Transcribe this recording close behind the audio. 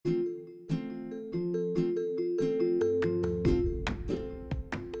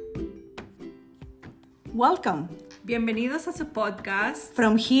Welcome. Bienvenidos a su podcast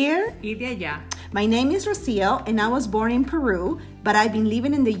From here, y de allá. my name is Rocio and I was born in Peru, but I've been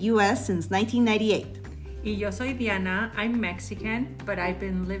living in the U.S. since 1998. Y yo soy Diana. I'm Mexican, but I've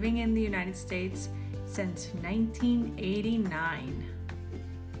been living in the United States since 1989.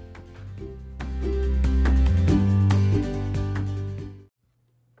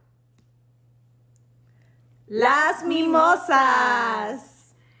 Las Mimosas!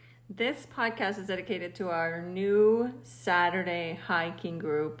 This podcast is dedicated to our new Saturday hiking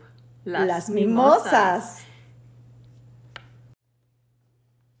group, Las Mimosas.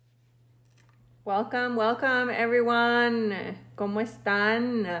 Welcome everyone. ¿Cómo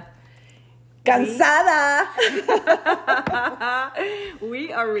están? Cansada!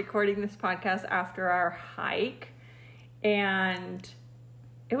 We are recording this podcast after our hike, and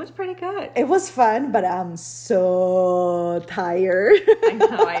it was pretty good. It was fun, but I'm so tired. I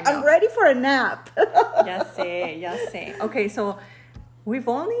know. I'm ready for a nap. Ya sé. Okay, so we've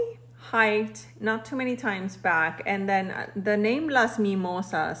only hiked not too many times back, and then the name Las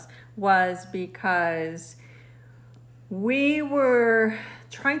Mimosas was because we were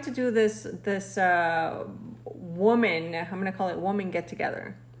trying to do this woman, I'm going to call it woman get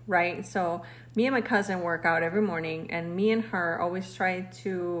together, right? So me and my cousin work out every morning, and me and her always try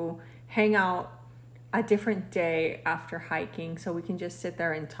to hang out a different day after hiking so we can just sit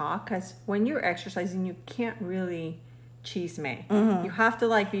there and talk, because when you're exercising you can't really chisme. You have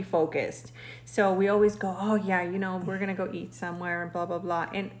to be focused. So we always go, oh yeah, we're gonna go eat somewhere and blah blah blah.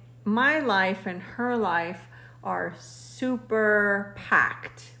 And my life and her life are super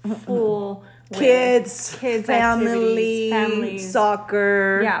packed, full with Kids, families,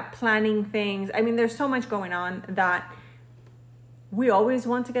 soccer. Yeah, planning things. I mean, there's so much going on that we always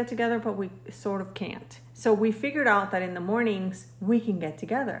want to get together, but we sort of can't. So we figured out that in the mornings we can get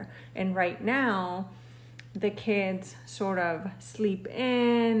together. And right now, the kids sort of sleep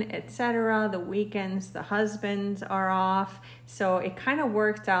in, etc. The weekends, the husbands are off. So it kind of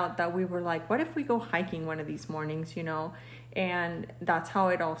worked out that we were like, what if we go hiking one of these mornings, And that's how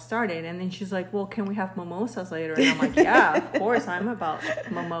it all started. And then she's like, well, can we have mimosas later? And I'm like, yeah, of course, I'm about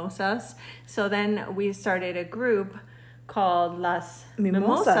mimosas. So then we started a group called Las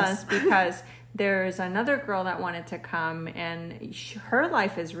Mimosas because there's another girl that wanted to come, and her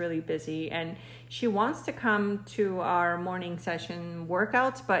life is really busy, and she wants to come to our morning session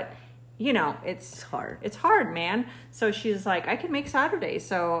workouts, but it's hard. It's hard, man. So she's like, I can make Saturday.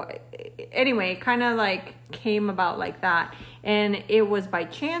 So anyway, it kind of came about like that. And it was by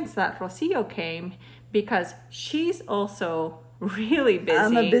chance that Rocio came because she's also really busy.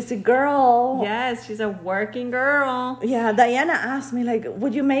 I'm a busy girl. Yes, she's a working girl. Yeah, Diana asked me,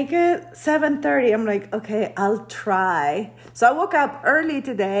 would you make it 7:30? I'm like, okay, I'll try. So I woke up early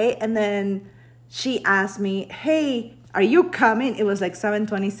today, and then she asked me, hey, are you coming? It was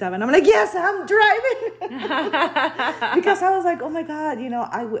 7:27. I'm like, yes, I'm driving. Because I was like, oh my God,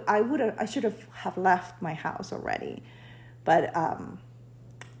 I should have left my house already. But,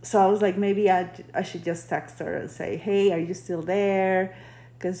 so I was like, maybe I should just text her and say, hey, are you still there?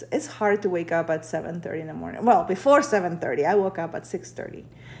 Because it's hard to wake up at 7:30 in the morning. Well, before 7:30, I woke up at 6:30.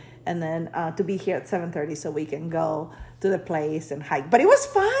 And then to be here at 7:30 so we can go to the place and hike. But it was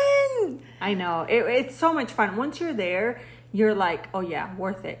fun. I know. It's so much fun. Once you're there, you're like, oh yeah,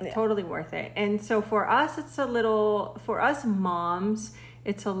 worth it. Yeah. Totally worth it. And so for us, for us moms,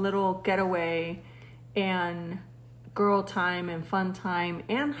 it's a little getaway and girl time and fun time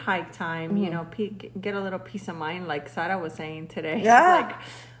and hike time, get a little peace of mind, like Sarah was saying today. Yeah. She's like,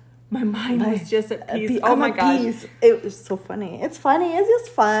 my mind was just at peace. Oh my gosh. It was so funny. It's funny. It's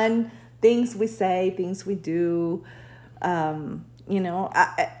just fun. Things we say, things we do.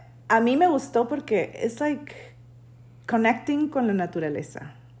 A mí me gustó porque it's connecting con la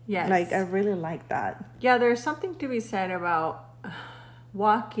naturaleza. Yes. I really like that. Yeah, there's something to be said about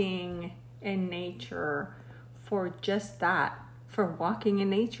walking in nature for just that, for walking in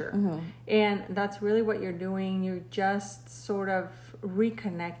nature. Mm-hmm. And that's really what you're doing. You're just sort of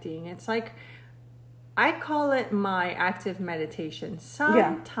reconnecting. It's I call it my active meditation.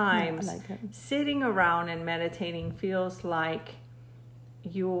 Sometimes I like it. Sitting around and meditating feels like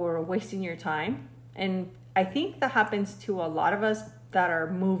you're wasting your time. And I think that happens to a lot of us that are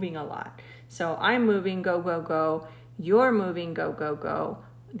moving a lot. So I'm moving, go, go, go. You're moving, go, go, go.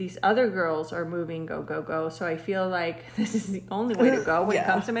 These other girls are moving, go, go, go. So I feel like this is the only way to go when it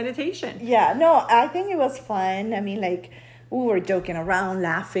comes to meditation. Yeah, no, I think it was fun. I mean, we were joking around,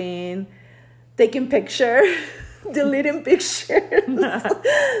 laughing, taking pictures, deleting pictures,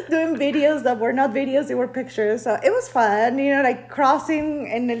 doing videos that were not videos, they were pictures. So it was fun, crossing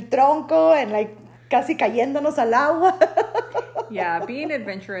in el tronco and casi cayéndonos al agua. Yeah, being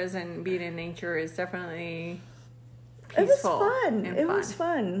adventurous and being in nature is definitely peaceful. It was fun. And It was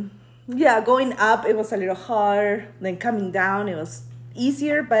fun. Yeah, going up, it was a little hard. Then coming down, it was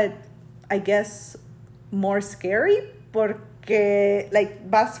easier, but I guess more scary porque, like,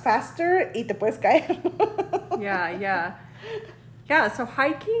 vas faster y te puedes caer. Yeah. So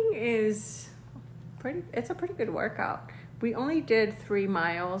hiking is it's a pretty good workout. We only did 3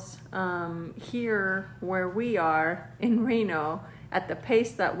 miles here where we are in Reno at the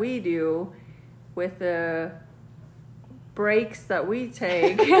pace that we do with the breaks that we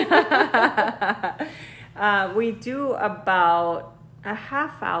take. We do about a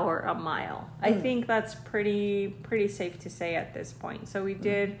half hour a mile. I think that's pretty safe to say at this point. So we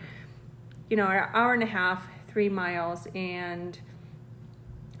did, an hour and a half, 3 miles, and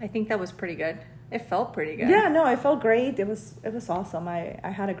I think that was pretty good. It felt pretty good. Yeah, no, it felt great. It was awesome. I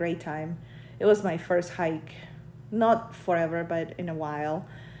had a great time. It was my first hike, not forever, but in a while.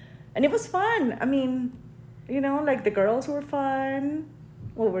 And it was fun. I mean, like the girls were fun.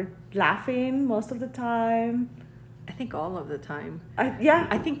 We were laughing most of the time. I think all of the time. Yeah.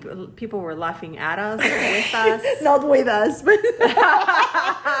 I think people were laughing at us, with us. Not with us, but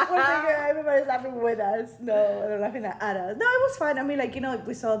everybody's laughing with us. No, they're laughing at us. No, it was fun. I mean, like,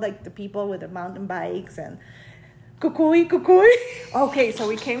 we saw like the people with their mountain bikes and cucuy. Okay, so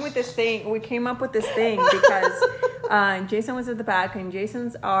we came up with this thing because Jason was at the back, and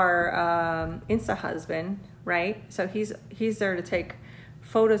Jason's our Insta husband, right? So he's there to take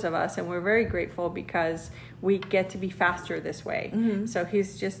photos of us, and we're very grateful because we get to be faster this way. Mm-hmm. So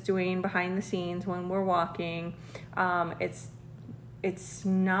he's just doing behind the scenes when we're walking. It's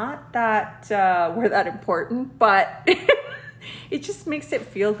not that we're that important, but it just makes it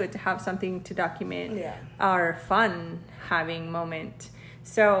feel good to have something to document our fun having moment.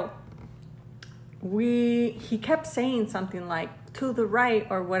 So he kept saying something like, to the right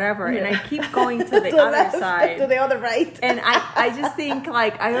or whatever, and I keep going to the other left, side. To the other right. And I just think,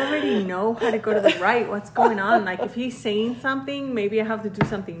 like, I already know how to go to the right. What's going on? Like, if he's saying something, maybe I have to do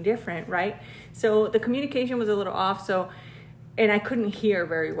something different, right? So the communication was a little off, and I couldn't hear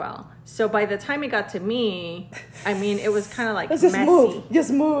very well. So by the time it got to me, I mean, it was kind of like just messy.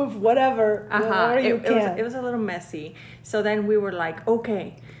 Just move, whatever. Whatever It was a little messy. So then we were like,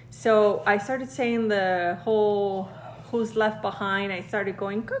 okay. So I started saying the whole who's left behind. I started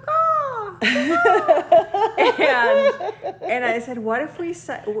going, caw, and I said, what if we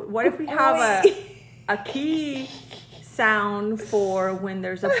have a key sound for when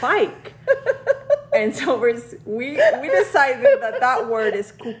there's a bike? And so we decided that word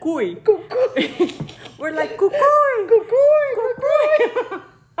is cucuy. We're like, cucuy.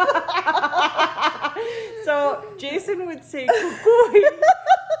 So Jason would say cucuy,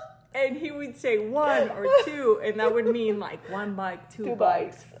 and he would say 1 or 2, and that would mean like 1 bike, 2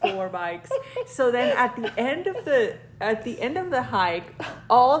 bikes, 4 bikes. So then at the end of the hike,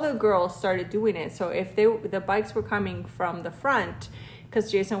 all the girls started doing it. So if the bikes were coming from the front,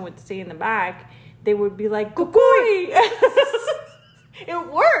 because Jason would stay in the back, they would be like, cucuy.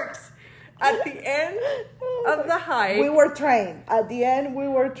 It works. At the end of the hike, we were trained. At the end, we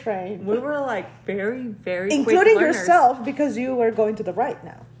were trained. We were like very, very including quick learners. yourself, because you were going to the right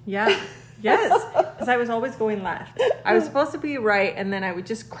now. Yeah. Yes. Because I was always going left. I was supposed to be right, and then I would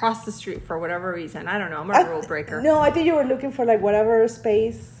just cross the street for whatever reason. I don't know. I'm a rule breaker. No, I think you were looking for like whatever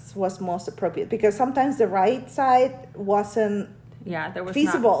space was most appropriate, because sometimes the right side wasn't there was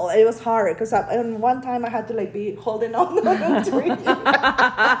feasible. It was hard because one time I had to like be holding on to the tree.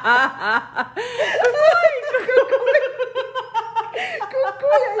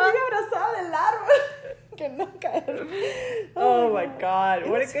 Oh my God.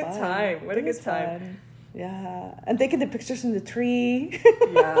 What a good time. What a good time. Fun. Yeah. And taking the pictures in the tree.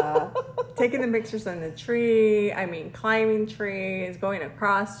 Yeah. Taking the pictures in the tree. I mean, climbing trees, going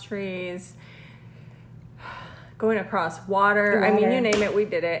across trees, going across water. I mean, you name it, we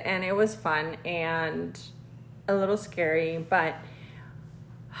did it. And it was fun and a little scary, but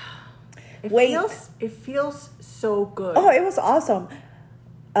it feels so good. Oh, it was awesome.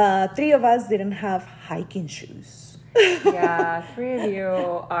 3 of us didn't have hiking shoes. Yeah, 3 of you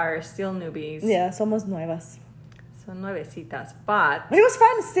are still newbies. Yeah, somos nuevas. Son nuevecitas, but it was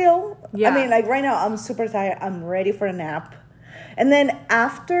fun still. Yeah. I mean, like right now, I'm super tired. I'm ready for a nap. And then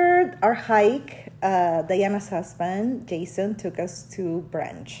after our hike, Diana's husband, Jason, took us to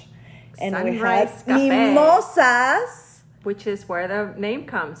brunch. And Sunrise we had Cafe. Mimosas. Which is where the name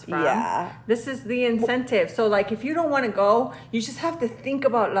comes from. Yeah. This is the incentive. So, like, if you don't want to go, you just have to think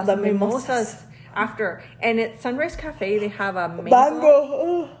about las mimosas after. And at Sunrise Cafe, they have a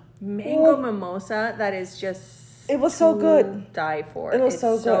mango. mango mimosa that is just It was so to good. die for. It was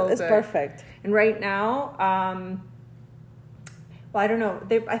so good. It's perfect. And right now, well, I don't know.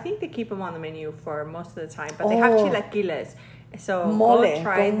 I think they keep them on the menu for most of the time, but they have chilaquiles. So Mole, go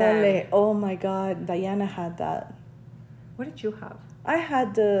try them. mole. Oh my God, Diana had that. What did you have? I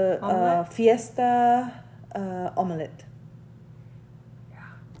had the fiesta omelette. Yeah,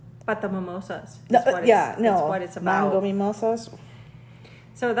 but the mimosas. It's It's what it's about. Mango mimosas.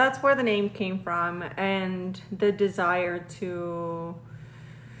 So that's where the name came from, and the desire to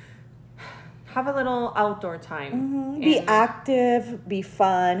have a little outdoor time. Mm-hmm. Be active, be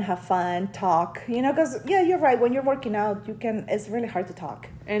fun, have fun, talk. Because you're right. When you're working out, it's really hard to talk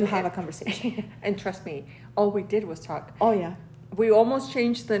and have a conversation. And trust me, all we did was talk. Oh yeah. We almost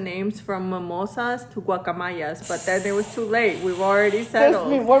changed the names from mimosas to guacamayas, but then it was too late. We've already settled.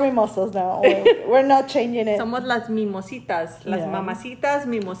 We're mimosas now. We're not changing it. Somos las mimositas, las mamacitas,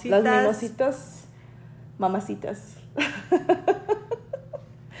 mimositas. Las mimositas, mamacitas.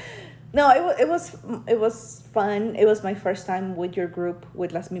 No, it was fun. It was my first time with your group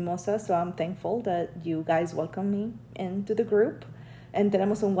with Las Mimosas, so I'm thankful that you guys welcomed me into the group. And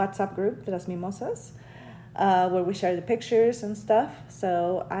tenemos un WhatsApp group de Las Mimosas, where we share the pictures and stuff.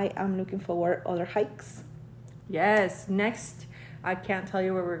 So I am looking forward other hikes. Yes, next. I can't tell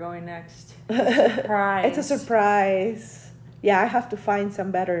you where we're going next. Surprise. It's a surprise. Yeah, I have to find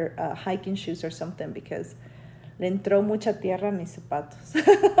some better hiking shoes or something because le entró mucha tierra a mis zapatos.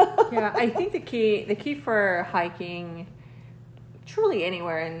 Yeah, I think the key for hiking truly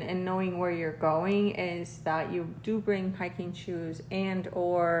anywhere and knowing where you're going is that you do bring hiking shoes and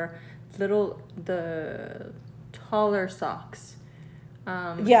or the taller socks.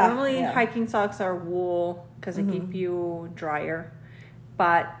 Normally hiking socks are wool because they keep you drier,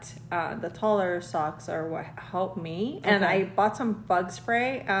 but the taller socks are what help me. Okay. And I bought some bug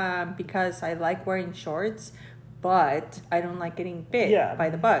spray because I like wearing shorts, but I don't like getting bit by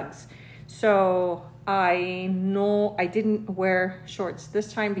the bugs. So I know I didn't wear shorts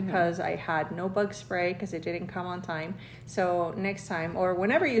this time because I had no bug spray because it didn't come on time. So next time or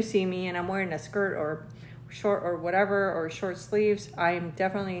whenever you see me and I'm wearing a skirt or short or whatever or short sleeves, I'm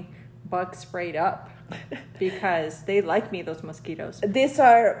definitely bug sprayed up because they like me, those mosquitoes. These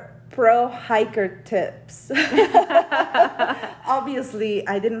are pro hiker tips. Obviously,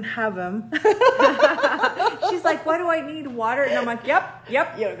 I didn't have them. She's like, "Why do I need water?" And I'm like, "Yep, you're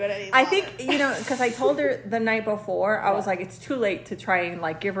gonna need water." I think because I told her the night before, I was like, "It's too late to try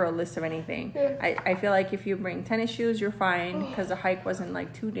and give her a list of anything." I feel like if you bring tennis shoes, you're fine because the hike wasn't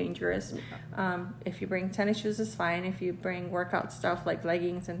too dangerous. If you bring tennis shoes, it's fine. If you bring workout stuff like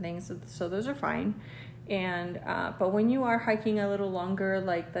leggings and things, so those are fine. And but when you are hiking a little longer,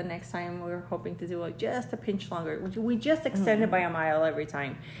 like the next time we're hoping to do just a pinch longer, we just extended by a mile every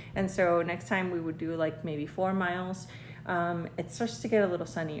time, and so next time we would do maybe 4 miles. It starts to get a little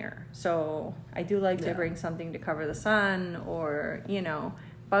sunnier, so I do like to bring something to cover the sun or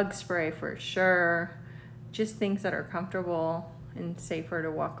bug spray for sure, just things that are comfortable and safer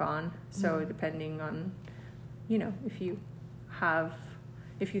to walk on. So depending on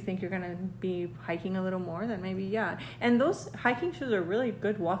if you think you're going to be hiking a little more, then maybe, And those hiking shoes are really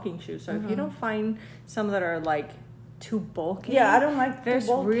good walking shoes. So if you don't find some that are too bulky. Yeah, I don't like there's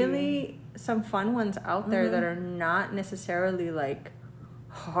too bulky. really some fun ones out there that are not necessarily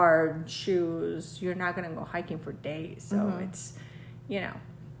hard shoes. You're not going to go hiking for days. So it's,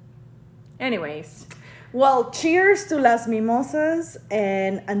 Anyways. Well, cheers to Las Mimosas.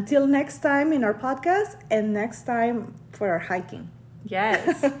 And until next time in our podcast and next time for our hiking.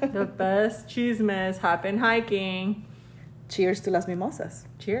 Yes, the best chismes happen hiking. Cheers to Las Mimosas.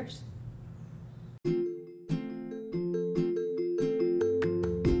 Cheers.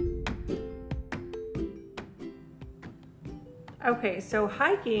 Okay, so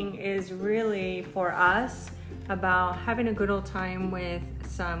hiking is really for us about having a good old time with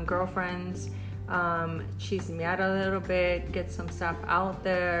some girlfriends, chismear a little bit, get some stuff out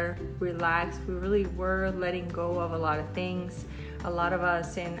there, relax. We really were letting go of a lot of things. A lot of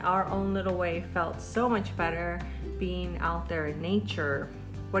us in our own little way felt so much better being out there in nature.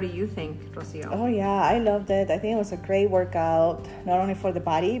 What do you think, Rocio? Oh yeah, I loved it. I think it was a great workout, not only for the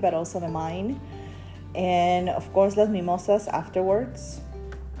body, but also the mind. And of course, las mimosas afterwards.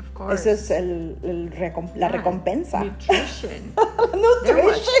 Of course. Eso es la recompensa. Nutrition.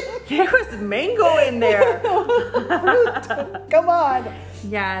 Nutrition. There was mango in there. Fruit. Come on.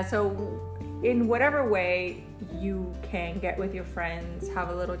 Yeah, so in whatever way you can get with your friends, have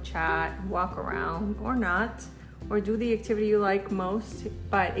a little chat, walk around or not, or do the activity you like most,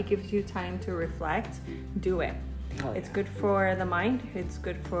 but it gives you time to reflect, do it. Oh, It's yeah. good for the mind, it's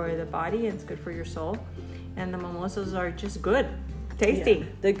good for the body, it's good for your soul. And the mimosas are just good, tasty. Yeah,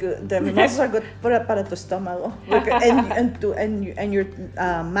 they're good. The mimosas are good para tu estómago and your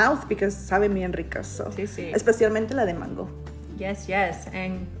mouth because saben bien ricas. So. Sí, sí. Especialmente la de mango. Yes, yes.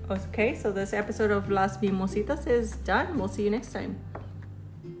 And okay, so this episode of Las Mimositas is done. We'll see you next time.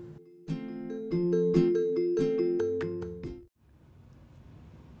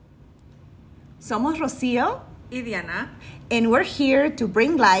 Somos Rocío, Y Diana, and we're here to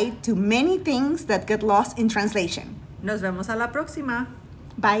bring light to many things that get lost in translation. nos vemos a la próxima.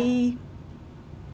 Bye.